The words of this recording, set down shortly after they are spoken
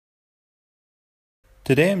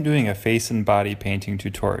Today I'm doing a face and body painting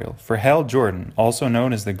tutorial for Hal Jordan, also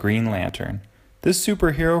known as the Green Lantern. This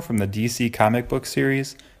superhero from the DC comic book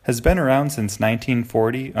series has been around since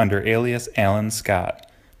 1940 under alias Alan Scott,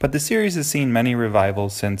 but the series has seen many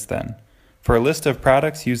revivals since then. For a list of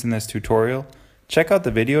products used in this tutorial, check out the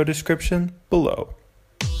video description below.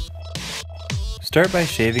 Start by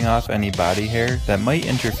shaving off any body hair that might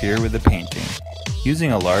interfere with the painting.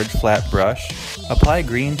 Using a large flat brush, apply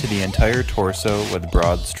green to the entire torso with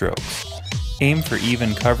broad strokes. Aim for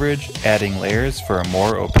even coverage, adding layers for a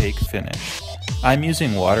more opaque finish. I'm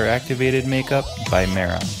using water-activated makeup by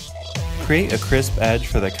Mehron. Create a crisp edge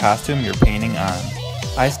for the costume you're painting on.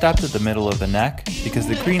 I stopped at the middle of the neck because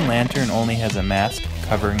the Green Lantern only has a mask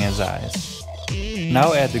covering his eyes.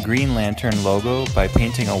 Now add the Green Lantern logo by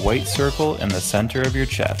painting a white circle in the center of your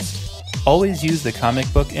chest. Always use the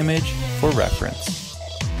comic book image for reference.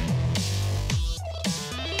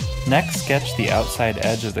 Next, sketch the outside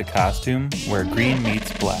edge of the costume where green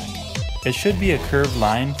meets black. It should be a curved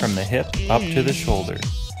line from the hip up to the shoulder.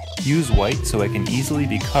 Use white so it can easily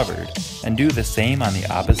be covered, and do the same on the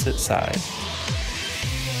opposite side.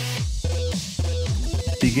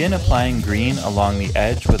 Begin applying green along the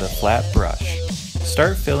edge with a flat brush.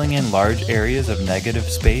 Start filling in large areas of negative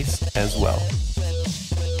space as well.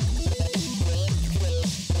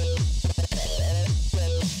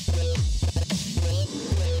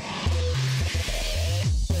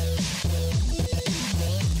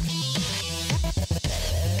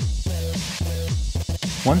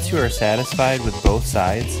 Once you are satisfied with both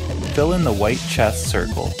sides, fill in the white chest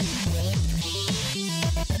circle.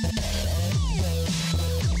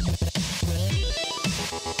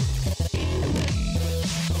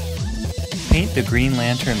 Paint the Green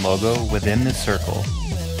Lantern logo within the circle,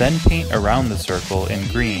 then paint around the circle in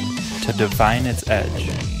green to define its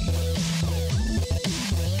edge.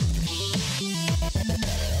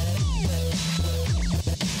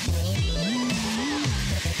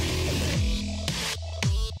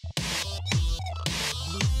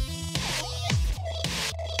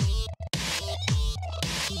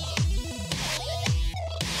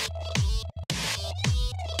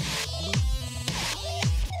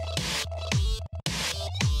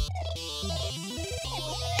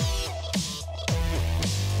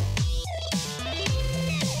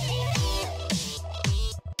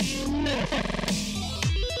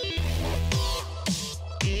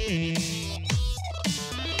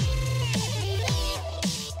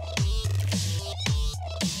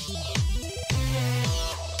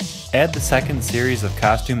 Add the second series of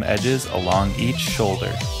costume edges along each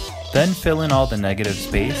shoulder. Then fill in all the negative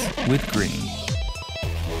space with green.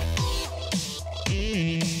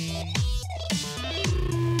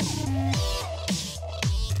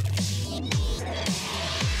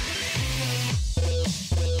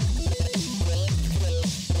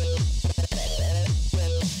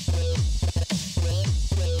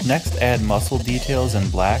 Next, add muscle details in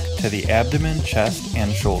black to the abdomen, chest,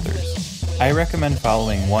 and shoulders. I recommend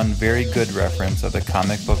following one very good reference of the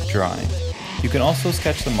comic book drawing. You can also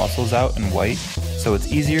sketch the muscles out in white so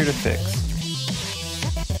it's easier to fix.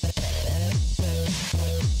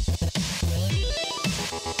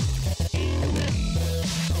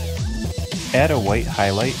 Add a white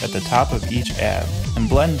highlight at the top of each ab and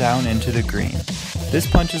blend down into the green. This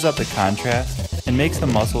punches up the contrast and makes the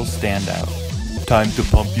muscles stand out. Time to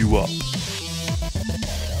pump you up.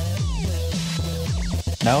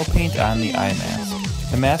 Now paint on the eye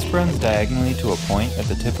mask. The mask runs diagonally to a point at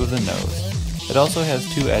the tip of the nose. It also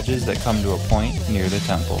has two edges that come to a point near the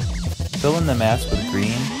temple. Fill in the mask with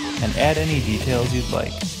green and add any details you'd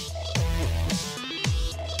like.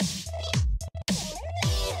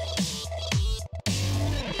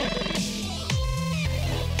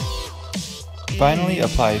 Finally,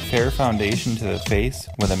 apply fair foundation to the face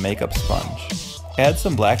with a makeup sponge. Add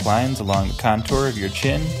some black lines along the contour of your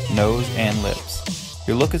chin, nose, and lips.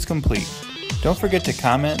 Your look is complete. Don't forget to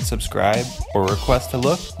comment, subscribe, or request a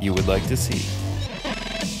look you would like to see.